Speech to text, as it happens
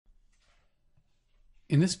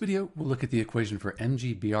In this video, we'll look at the equation for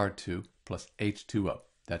MgBr2 plus H2O.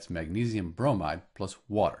 That's magnesium bromide plus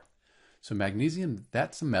water. So magnesium,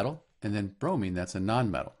 that's a metal, and then bromine, that's a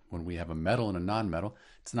nonmetal. When we have a metal and a nonmetal,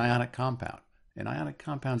 it's an ionic compound. And ionic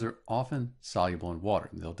compounds are often soluble in water.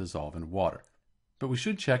 They'll dissolve in water. But we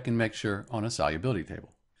should check and make sure on a solubility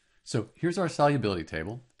table. So here's our solubility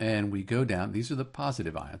table, and we go down. These are the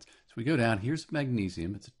positive ions. So we go down. Here's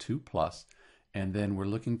magnesium. It's a 2+, and then we're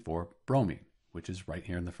looking for bromine, which is right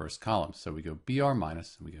here in the first column. So we go Br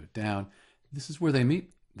minus, and we go down. This is where they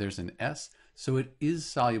meet. There's an S, so it is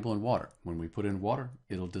soluble in water. When we put in water,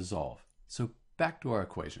 it'll dissolve. So back to our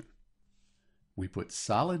equation. We put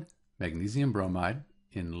solid magnesium bromide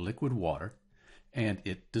in liquid water, and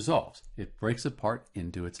it dissolves. It breaks apart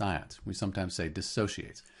into its ions. We sometimes say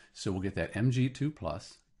dissociates. So we'll get that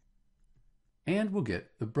Mg2+, and we'll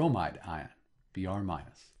get the bromide ion, Br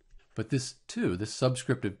minus. But this 2, this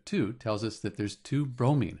subscriptive 2, tells us that there's 2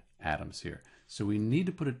 bromine atoms here. So we need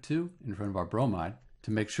to put a 2 in front of our bromide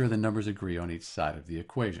to make sure the numbers agree on each side of the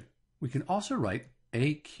equation. We can also write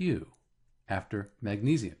AQ after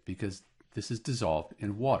magnesium because this is dissolved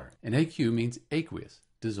in water. And AQ means aqueous,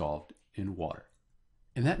 dissolved in water.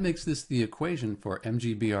 And that makes this the equation for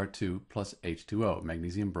MgBr2 plus H2O,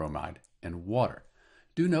 magnesium bromide, and water.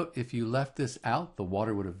 Do note, if you left this out, the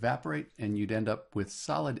water would evaporate and you'd end up with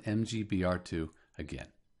solid MgBr2 again.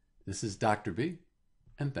 This is Dr. B,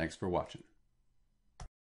 and thanks for watching.